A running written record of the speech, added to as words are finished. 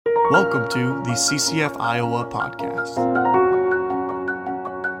Welcome to the CCF Iowa podcast.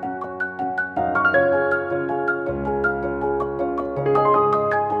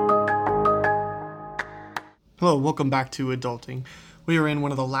 Hello, welcome back to Adulting. We are in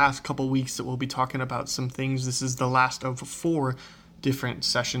one of the last couple weeks that we'll be talking about some things. This is the last of 4 different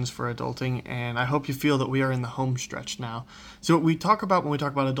sessions for adulting, and I hope you feel that we are in the home stretch now. So what we talk about when we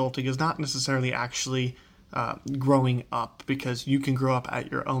talk about adulting is not necessarily actually growing up, because you can grow up at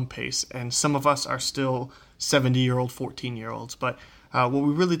your own pace, and some of us are still 70-year-old, 14-year-olds, but what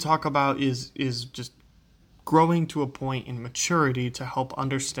we really talk about is just growing to a point in maturity to help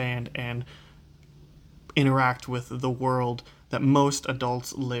understand and interact with the world that most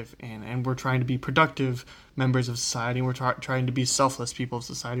adults live in. And we're trying to be productive members of society. We're trying to be selfless people of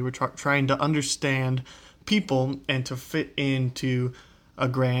society. We're trying to understand people and to fit into a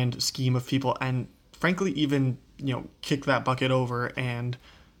grand scheme of people, and frankly even kick that bucket over and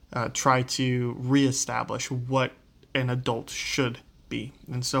try to reestablish what an adult should be.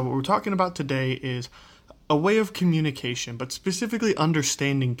 And so what we're talking about today is a way of communication, but specifically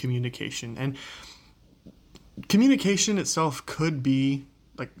understanding communication. And communication itself could be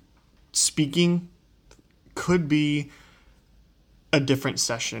like speaking, could be a different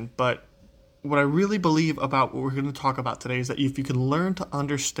session, but what I really believe about what we're going to talk about today is that if you can learn to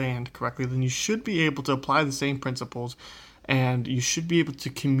understand correctly, then you should be able to apply the same principles, and you should be able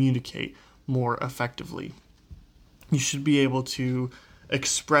to communicate more effectively. You should be able to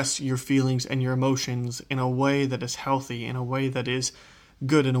express your feelings and your emotions in a way that is healthy, in a way that is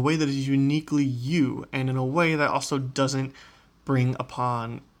good, in a way that is uniquely you, and in a way that also doesn't bring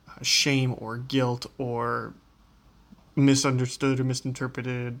upon shame or guilt or misunderstood or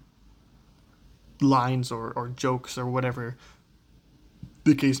misinterpreted lines or jokes or whatever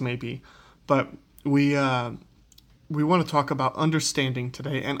the case may be. But we want to talk about understanding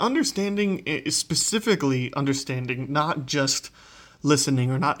today, and understanding is specifically understanding, not just listening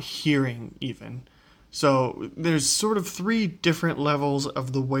or not hearing even. So there's sort of 3 different levels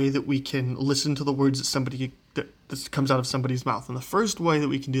of the way that we can listen to the words that comes out of somebody's mouth. And the first way that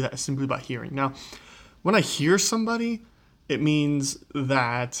we can do that is simply by hearing. Now, when I hear somebody, it means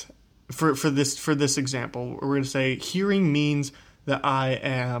that for this example, we're going to say hearing means that I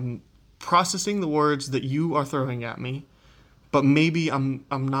am processing the words that you are throwing at me, but maybe I'm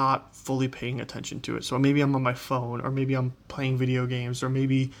not fully paying attention to it. So maybe I'm on my phone, or maybe I'm playing video games, or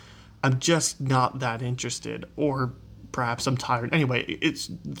maybe I'm just not that interested, or perhaps I'm tired. Anyway,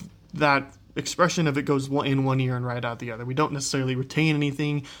 it's that expression of it goes in one ear and right out the other. We don't necessarily retain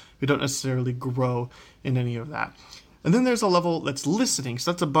anything. We don't necessarily grow in any of that. And then there's a level that's listening,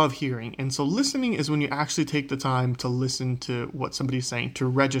 so that's above hearing. And so listening is when you actually take the time to listen to what somebody's saying, to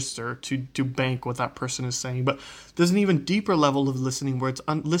register, to bank what that person is saying. But there's an even deeper level of listening where it's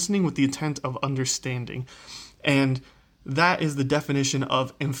listening with the intent of understanding. And that is the definition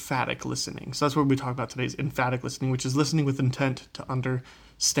of emphatic listening. So that's what we talk about today, is emphatic listening, which is listening with intent to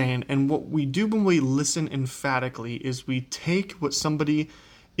understand. And what we do when we listen emphatically is we take what somebody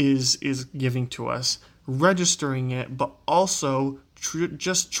is giving to us, registering it, but also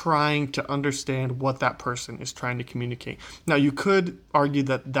just trying to understand what that person is trying to communicate. Now, you could argue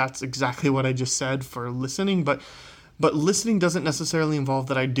that that's exactly what I just said for listening, but listening doesn't necessarily involve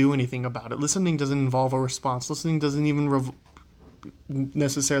that I do anything about it. Listening doesn't involve a response. Listening doesn't even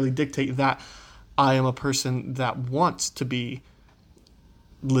necessarily dictate that I am a person that wants to be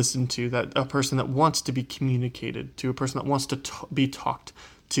listened to, that a person that wants to be communicated to, a person that wants to be talked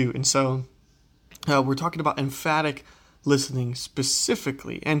to. And so we're talking about emphatic listening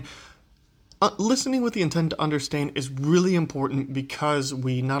specifically. And listening with the intent to understand is really important, because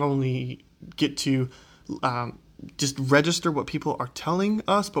we not only get to just register what people are telling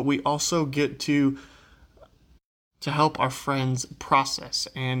us, but we also get to help our friends process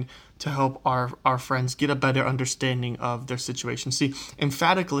and to help our friends get a better understanding of their situation. See,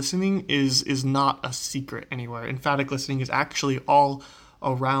 emphatic listening is not a secret anywhere. Emphatic listening is actually all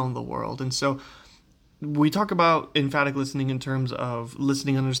around the world. And so we talk about emphatic listening in terms of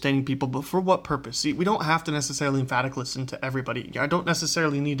listening and understanding people, but for what purpose? See, we don't have to necessarily emphatic listen to everybody. I don't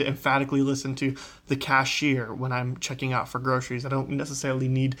necessarily need to emphatically listen to the cashier when I'm checking out for groceries. I don't necessarily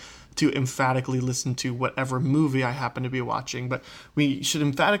need to emphatically listen to whatever movie I happen to be watching, but we should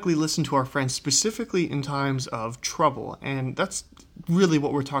emphatically listen to our friends, specifically in times of trouble. And that's really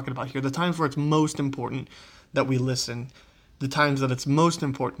what we're talking about here, the times where it's most important that we listen, the times that it's most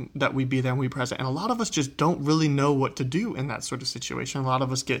important that we be there and we present. And a lot of us just don't really know what to do in that sort of situation. A lot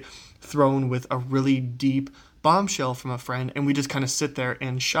of us get thrown with a really deep bombshell from a friend, and we just kind of sit there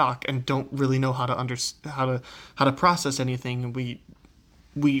in shock and don't really know how to process anything. And we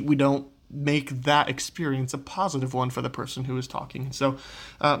we don't make that experience a positive one for the person who is talking. So,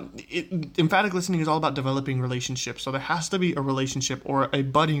 emphatic listening is all about developing relationships. So there has to be a relationship or a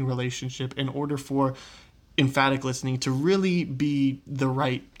budding relationship in order for emphatic listening to really be the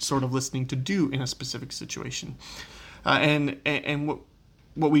right sort of listening to do in a specific situation. And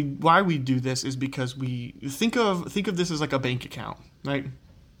what we why we do this is because we think of this as like a bank account, right?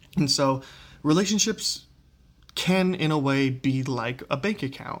 And so relationships can in a way be like a bank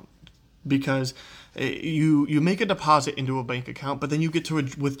account, because you make a deposit into a bank account, but then you get to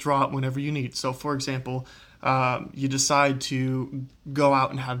withdraw it whenever you need. So, for example, you decide to go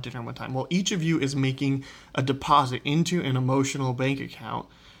out and have dinner one time. Well, each of you is making a deposit into an emotional bank account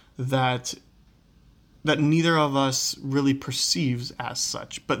that neither of us really perceives as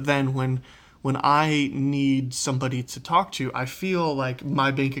such. But then when I need somebody to talk to, I feel like my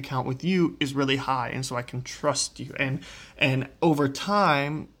bank account with you is really high, and so I can trust you. And over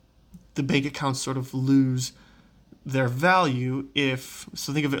time, the bank accounts sort of lose their value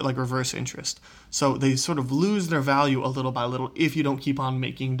so think of it like reverse interest. So they sort of lose their value a little by little if you don't keep on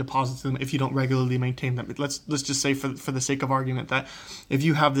making deposits to them, if you don't regularly maintain them. Let's just say for the sake of argument that if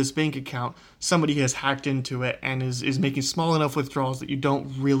you have this bank account, somebody has hacked into it and is making small enough withdrawals that you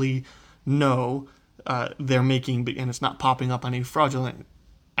don't really know they're making, and it's not popping up on any fraudulent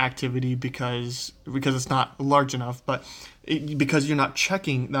activity because it's not large enough, but because you're not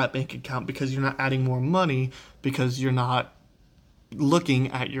checking that bank account, because you're not adding more money, because you're not looking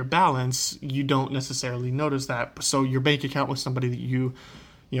at your balance, you don't necessarily notice that. So your bank account with somebody that you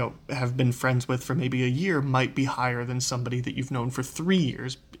have been friends with for maybe a year might be higher than somebody that you've known for 3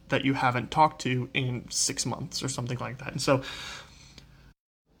 years that you haven't talked to in 6 months or something like that. And so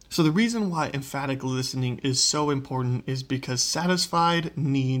the reason why emphatic listening is so important is because satisfied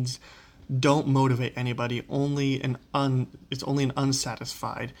needs don't motivate anybody. It's only an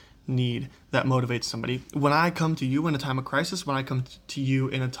unsatisfied need that motivates somebody. When I come to you in a time of crisis, when I come to you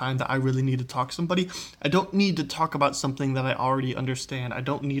in a time that I really need to talk to somebody, I don't need to talk about something that I already understand. I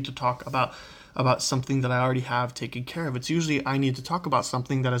don't need to talk about something that I already have taken care of. It's usually I need to talk about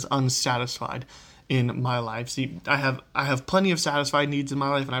something that is unsatisfied in my life. See, I have plenty of satisfied needs in my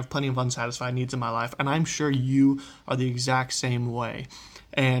life, and I have plenty of unsatisfied needs in my life, and I'm sure you are the exact same way.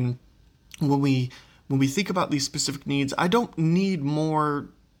 And when we think about these specific needs, I don't need more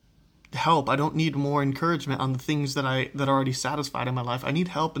help. I don't need more encouragement on the things that are already satisfied in my life. I need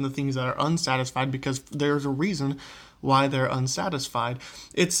help in the things that are unsatisfied, because there's a reason why they're unsatisfied.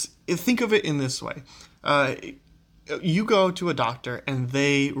 Think of it in this way. You go to a doctor and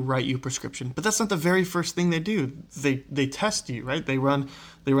they write you a prescription, but that's not the very first thing they do. They test you, right? They run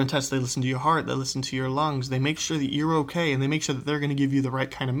tests. They listen to your heart. They listen to your lungs. They make sure that you're okay, and they make sure that they're going to give you the right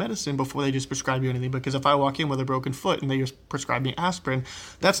kind of medicine before they just prescribe you anything. Because if I walk in with a broken foot and they just prescribe me aspirin,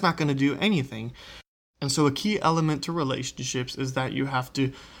 that's not going to do anything. And so a key element to relationships is that you have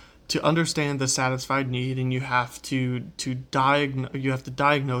to understand the satisfied need, and you have to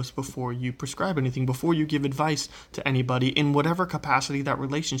diagnose before you prescribe anything, before you give advice to anybody in whatever capacity that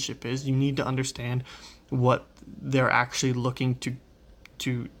relationship is. You need to understand what they're actually looking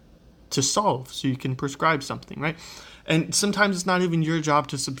to solve, so you can prescribe something, right? And sometimes it's not even your job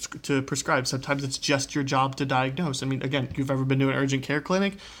to prescribe. Sometimes it's just your job to diagnose. I mean, again, if you've ever been to an urgent care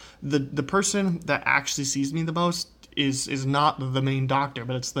clinic, the person that actually sees me the most is not the main doctor,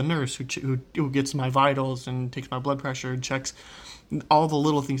 but it's the nurse who gets my vitals and takes my blood pressure and checks all the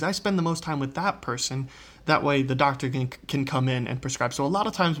little things. I spend the most time with that person. That way the doctor can come in and prescribe. So a lot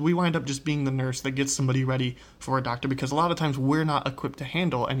of times we wind up just being the nurse that gets somebody ready for a doctor, because a lot of times we're not equipped to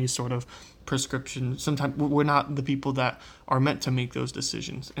handle any sort of prescription. Sometimes we're not the people that are meant to make those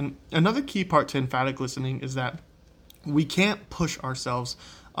decisions. And another key part to emphatic listening is that we can't push ourselves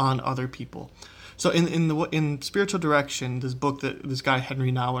on other people. So in Spiritual Direction, this book that this guy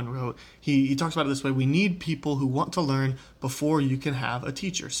Henry Nouwen wrote, he talks about it this way: we need people who want to learn before you can have a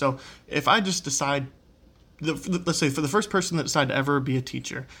teacher. So if I just decide, let's say for the first person that decided to ever be a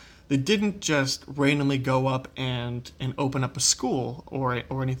teacher, they didn't just randomly go up and open up a school or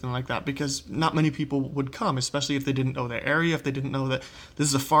anything like that, because not many people would come, especially if they didn't know their area, if they didn't know that this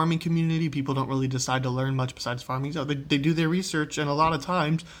is a farming community. People don't really decide to learn much besides farming. So they do their research, and a lot of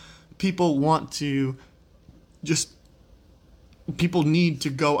times people need to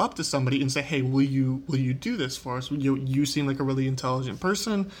go up to somebody and say, hey, will you do this for us? You seem like a really intelligent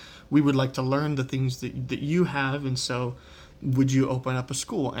person. We would like to learn the things that you have, and so would you open up a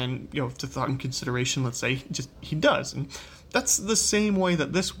school? And to thought and consideration, let's say he does. And that's the same way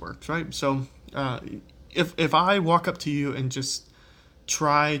that this works, right? So if I walk up to you and just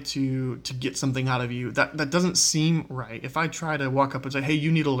try to get something out of you, that doesn't seem right. If I try to walk up and say, hey,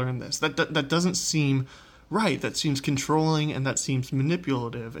 you need to learn this, that doesn't seem right. That seems controlling and that seems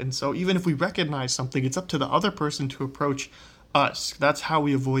manipulative. And so even if we recognize something, it's up to the other person to approach us. That's how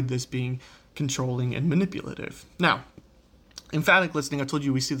we avoid this being controlling and manipulative. Now, emphatic listening, I told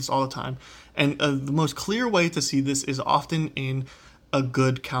you we see this all the time. And the most clear way to see this is often in a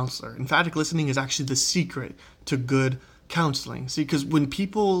good counselor. Emphatic listening is actually the secret to good counseling. See, because when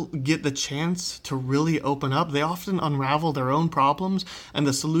people get the chance to really open up, they often unravel their own problems and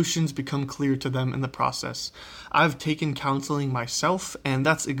the solutions become clear to them in the process. I've taken counseling myself, and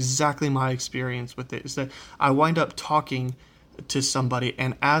that's exactly my experience with it, is that I wind up talking to somebody,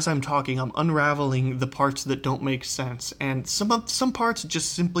 and as I'm talking, I'm unraveling the parts that don't make sense, and some parts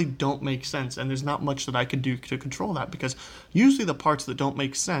just simply don't make sense, and there's not much that I can do to control that, because usually the parts that don't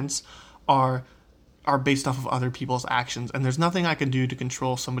make sense are based off of other people's actions, and there's nothing I can do to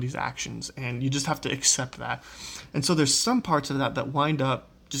control somebody's actions, and you just have to accept that. And so there's some parts of that wind up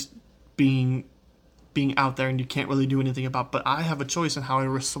just being out there and you can't really do anything about, but I have a choice in how I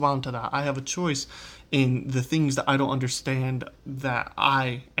respond to that. I have a choice in the things that I don't understand that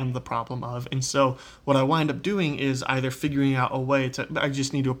I am the problem of. And so what I wind up doing is either figuring out a way to, I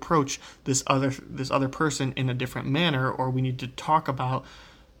just need to approach this other person in a different manner, or we need to talk about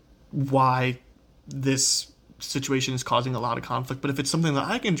why this situation is causing a lot of conflict. But if it's something that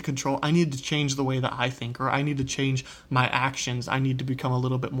I can control, I need to change the way that I think, or I need to change my actions. I need to become a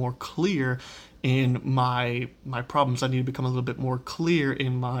little bit more clear in my problems. I need to become a little bit more clear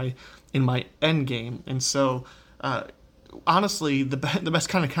in my end game. And so honestly, the best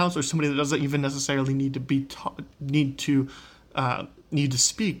kind of counselor is somebody that doesn't even necessarily need to be need to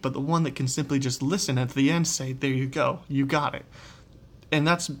speak, but the one that can simply just listen at the end, say, there you go, you got it. And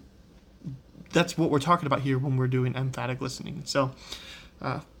that's what we're talking about here when we're doing emphatic listening. So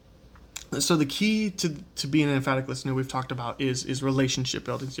the key to being an emphatic listener we've talked about is relationship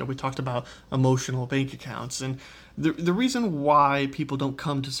building. So we talked about emotional bank accounts, and the reason why people don't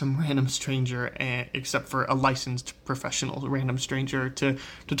come to some random stranger, except for a licensed professional random stranger, to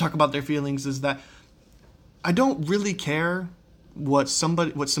talk about their feelings, is that I don't really care what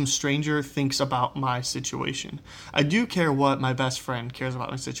some stranger thinks about my situation. I do care what my best friend cares about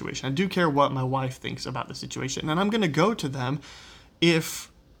my situation. I do care what my wife thinks about the situation, and I'm going to go to them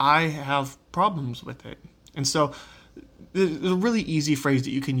if I have problems with it. And so the really easy phrase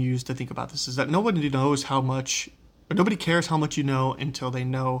that you can use to think about this is that nobody cares how much you know until they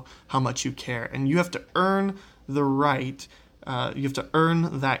know how much you care. And you have to earn the right, you have to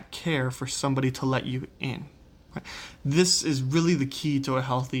earn that care for somebody to let you in. Right? This is really the key to a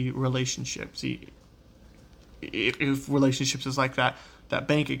healthy relationship. See, if relationships is like that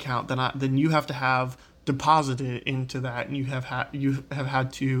bank account, then you have to have deposited into that, and you have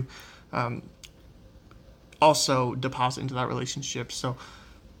had to also deposit into that relationship. So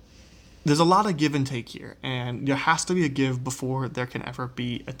there's a lot of give and take here, and there has to be a give before there can ever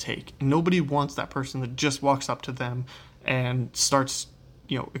be a take. Nobody wants that person that just walks up to them and starts,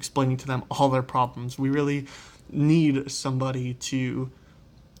 explaining to them all their problems. We really need somebody to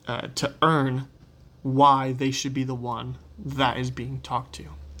earn why they should be the one that is being talked to.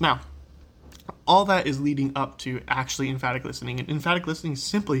 Now, all that is leading up to actually emphatic listening. And emphatic listening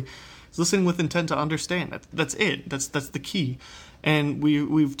simply is listening with intent to understand. That's it. That's the key. And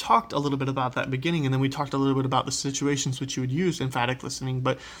we've talked a little bit about that beginning, and then we talked a little bit about the situations which you would use emphatic listening.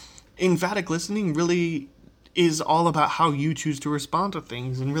 But emphatic listening really is all about how you choose to respond to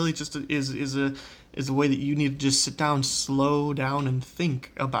things, and really just is a way that you need to just sit down, slow down, and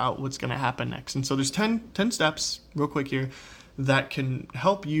think about what's going to happen next. And so there's 10 steps, real quick here, that can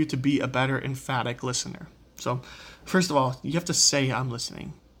help you to be a better emphatic listener. So first of all, you have to say I'm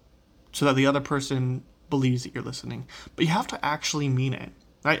listening so that the other person believes that you're listening. But you have to actually mean it,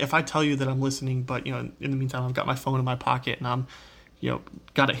 right? If I tell you that I'm listening, but in the meantime I've got my phone in my pocket and I'm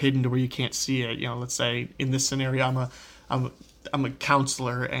got it hidden to where you can't see it. Let's say in this scenario I'm a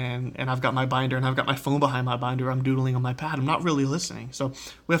counselor and I've got my binder and I've got my phone behind my binder. I'm doodling on my pad. I'm not really listening. So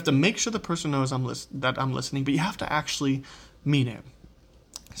we have to make sure the person knows that I'm listening, but you have to actually mean it.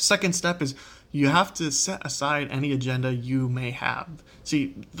 Second step is you have to set aside any agenda you may have.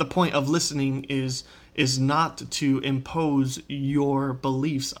 See, the point of listening is not to impose your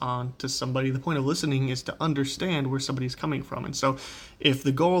beliefs onto somebody. The point of listening is to understand where somebody's coming from. And so if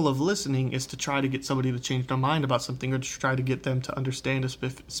the goal of listening is to try to get somebody to change their mind about something or to try to get them to understand a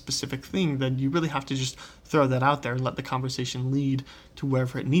specific thing, then you really have to just throw that out there and let the conversation lead to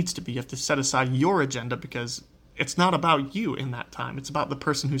wherever it needs to be. You have to set aside your agenda because it's not about you in that time. It's about the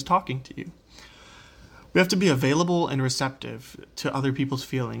person who's talking to you. We have to be available and receptive to other people's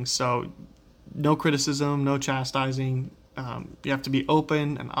feelings. So, no criticism, no chastising. You have to be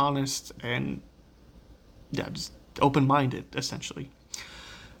open and honest and, yeah, just open minded, essentially.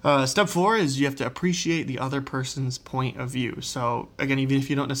 Step 4 is you have to appreciate the other person's point of view. So, again, even if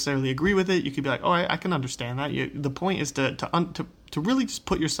you don't necessarily agree with it, you could be like, oh, I can understand that. The point is to really just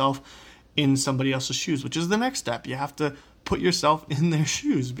put yourself in somebody else's shoes, which is the next step. You have to put yourself in their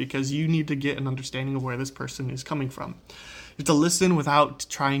shoes because you need to get an understanding of where this person is coming from. You have to listen without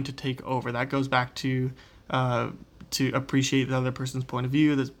trying to take over. That goes back to appreciate the other person's point of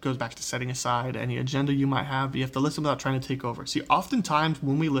view. That goes back to setting aside any agenda you might have. You have to listen without trying to take over. See, oftentimes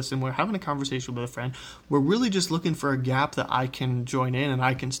when we listen, we're having a conversation with a friend. We're really just looking for a gap that I can join in and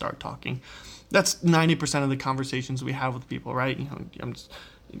I can start talking. That's 90% of the conversations we have with people, right?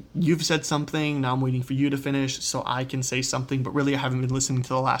 You've said something, now I'm waiting for you to finish so I can say something, but really I haven't been listening to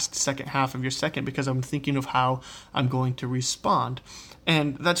the last second half of your second because I'm thinking of how I'm going to respond.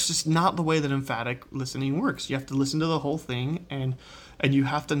 And that's just not the way that emphatic listening works. You have to listen to the whole thing and you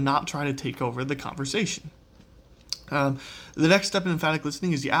have to not try to take over the conversation. The next step in emphatic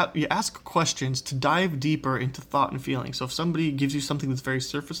listening is you ask questions to dive deeper into thought and feeling. So if somebody gives you something that's very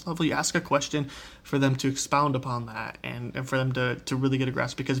surface level, you ask a question for them to expound upon that and for them to really get a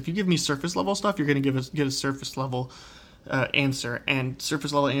grasp. Because if you give me surface level stuff, you're going to get a surface level answer, and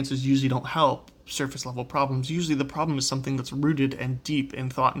surface level answers usually don't help surface level problems. Usually the problem is something that's rooted and deep in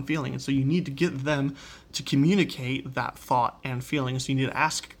thought and feeling, and so you need to get them to communicate that thought and feeling. So you need to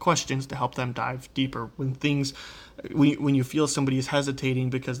ask questions to help them dive deeper. When you feel somebody is hesitating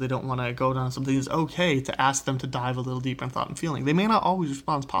because they don't want to go down something, it's okay to ask them to dive a little deeper in thought and feeling. They may not always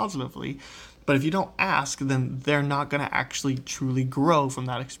respond positively, but if you don't ask, then they're not going to actually truly grow from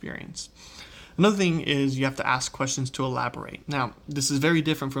that experience. Another thing is you have to ask questions to elaborate. Now, this is very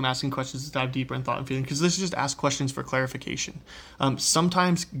different from asking questions to dive deeper in thought and feeling, because this is just ask questions for clarification.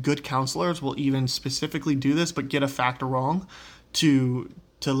 Sometimes good counselors will even specifically do this, but get a fact wrong to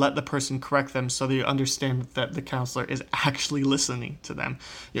let the person correct them so they understand that the counselor is actually listening to them.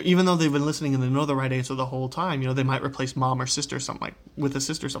 Even though they've been listening and they know the right answer the whole time, they might replace mom or sister something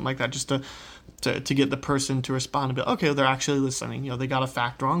like that, just to get the person to respond and be like, okay, well, they're actually listening. They got a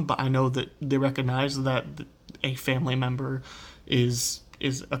fact wrong, but I know that they recognize that a family member is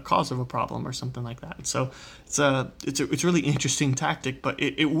a cause of a problem or something like that. And so it's a really interesting tactic, but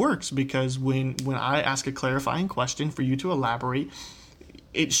it works because when I ask a clarifying question for you to elaborate,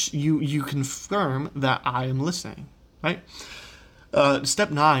 you confirm that I am listening, right? Step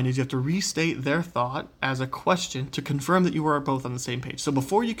 9 is you have to restate their thought as a question to confirm that you are both on the same page. So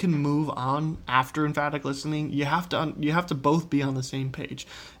before you can move on after emphatic listening, you have to both be on the same page.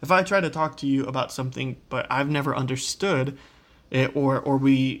 If I try to talk to you about something but I've never understood it,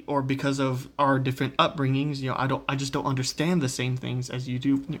 or because of our different upbringings, I just don't understand the same things as you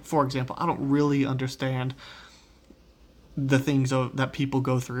do. For example, I don't really understand the things that people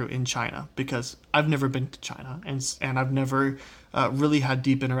go through in China because I've never been to China and I've never really had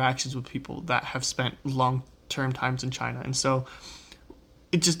deep interactions with people that have spent long-term times in China. And so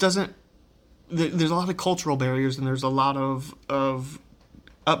it just doesn't, there's a lot of cultural barriers and there's a lot of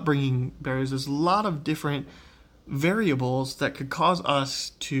upbringing barriers. There's a lot of different variables that could cause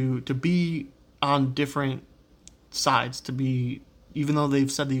us to be on different sides, even though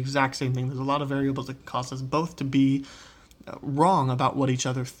they've said the exact same thing, there's a lot of variables that can cause us both to be wrong about what each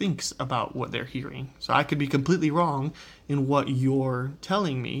other thinks about what they're hearing. So I could be completely wrong in what you're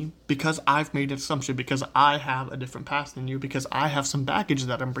telling me because I've made an assumption, because I have a different past than you, because I have some baggage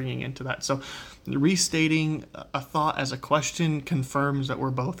that I'm bringing into that. So restating a thought as a question confirms that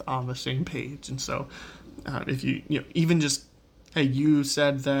we're both on the same page. And so if you even just, hey, you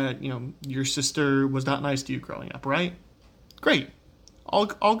said that your sister was not nice to you growing up, right? Great,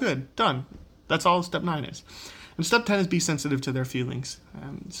 all good, done. That's all step 9 is. And step 10 is be sensitive to their feelings.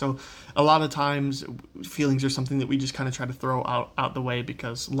 So a lot of times feelings are something that we just kind of try to throw out the way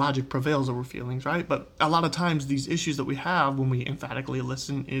because logic prevails over feelings, right? But a lot of times these issues that we have when we emphatically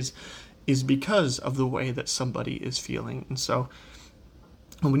listen is because of the way that somebody is feeling. And so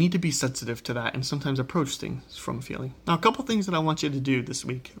we need to be sensitive to that and sometimes approach things from feeling. Now, a couple things that I want you to do this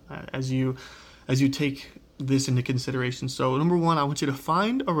week as you take this into consideration. So number 1, I want you to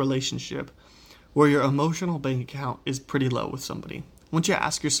find a relationship where your emotional bank account is pretty low with somebody. I want you to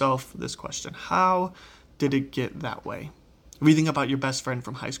ask yourself this question: how did it get that way? If you think about your best friend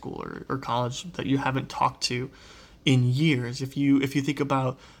from high school or college that you haven't talked to in years, if you think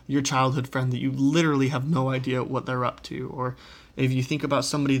about your childhood friend that you literally have no idea what they're up to, or if you think about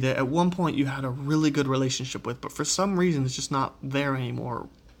somebody that at one point you had a really good relationship with, but for some reason it's just not there anymore,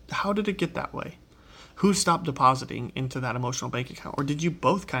 how did it get that way? Who stopped depositing into that emotional bank account? Or did you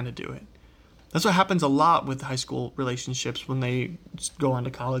both kind of do it? That's what happens a lot with high school relationships when they go on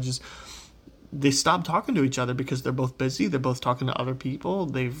to college. They stop talking to each other because they're both busy. They're both talking to other people.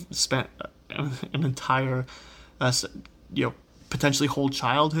 They've spent an entire, potentially whole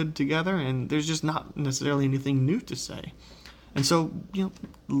childhood together, and there's just not necessarily anything new to say. And so, a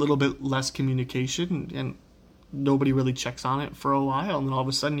little bit less communication, and nobody really checks on it for a while, and then all of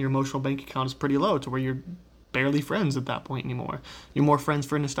a sudden your emotional bank account is pretty low to where you're barely friends at that point anymore. You're more friends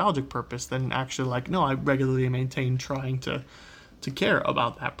for a nostalgic purpose than actually like, no, I regularly maintain trying to care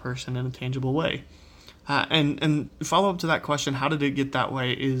about that person in a tangible way. And follow up to that question, how did it get that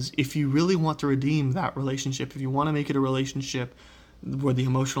way, is if you really want to redeem that relationship, if you want to make it a relationship where the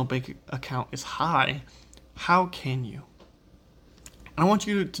emotional bank account is high, how can you? And I want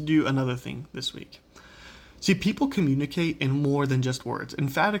you to do another thing this week. See, people communicate in more than just words.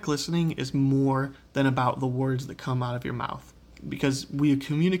 Emphatic listening is more than about the words that come out of your mouth, because we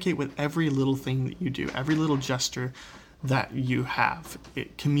communicate with every little thing that you do, every little gesture that you have.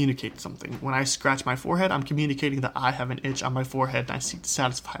 It communicates something. When I scratch my forehead, I'm communicating that I have an itch on my forehead and I seek to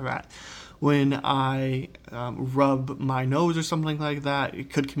satisfy that. When I rub my nose or something like that,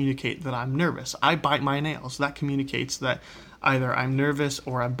 it could communicate that I'm nervous. I bite my nails. That communicates that either I'm nervous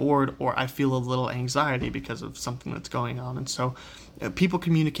or I'm bored or I feel a little anxiety because of something that's going on. And so people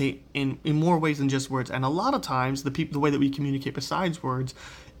communicate in more ways than just words. And a lot of times the way that we communicate besides words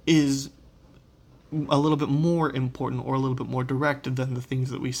is a little bit more important or a little bit more direct than the things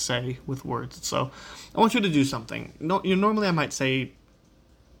that we say with words. So I want you to do something. Normally I might say,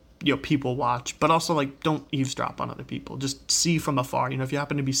 people watch, but also like don't eavesdrop on other people. Just see from afar. If you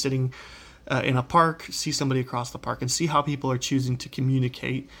happen to be sitting in a park, see somebody across the park and see how people are choosing to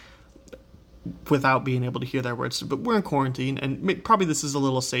communicate without being able to hear their words. But we're in quarantine, and probably this is a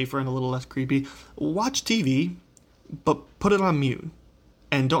little safer and a little less creepy. Watch TV, but put it on mute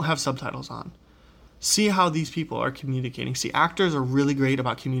and don't have subtitles on. See how these people are communicating. See, actors are really great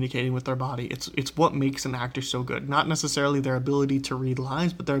about communicating with their body. It's what makes an actor so good. Not necessarily their ability to read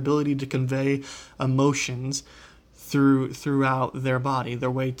lines, but their ability to convey emotions throughout their body,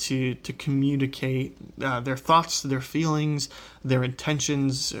 their way to communicate their thoughts, their feelings, their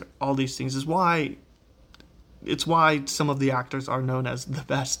intentions. All these things is why some of the actors are known as the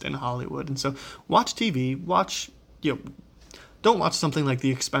best in Hollywood. And so watch TV, don't watch something like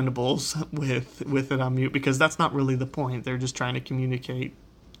The Expendables with it on mute, because that's not really the point. They're just trying to communicate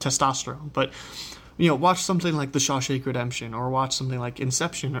testosterone. But watch something like The Shawshank Redemption, or watch something like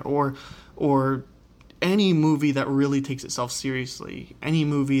Inception, or any movie that really takes itself seriously, any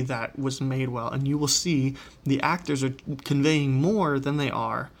movie that was made well, and you will see the actors are conveying more than they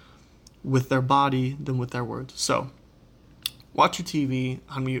are with their body than with their words. So watch your TV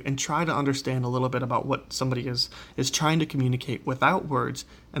on mute and try to understand a little bit about what somebody is trying to communicate without words,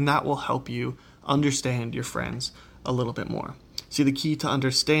 and that will help you understand your friends a little bit more. See, the key to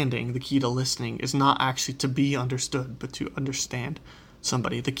understanding, the key to listening, is not actually to be understood, but to understand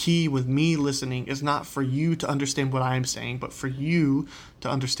somebody. The key with me listening is not for you to understand what I'm saying, but for you to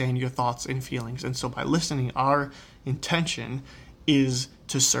understand your thoughts and feelings. And so by listening, our intention is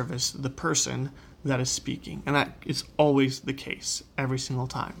to service the person that is speaking. And that is always the case, every single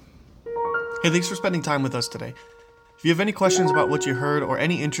time. Hey, thanks for spending time with us today. If you have any questions about what you heard or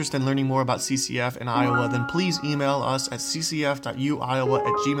any interest in learning more about CCF in Iowa, then please email us at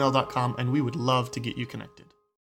ccf.uiowa@gmail.com, and we would love to get you connected.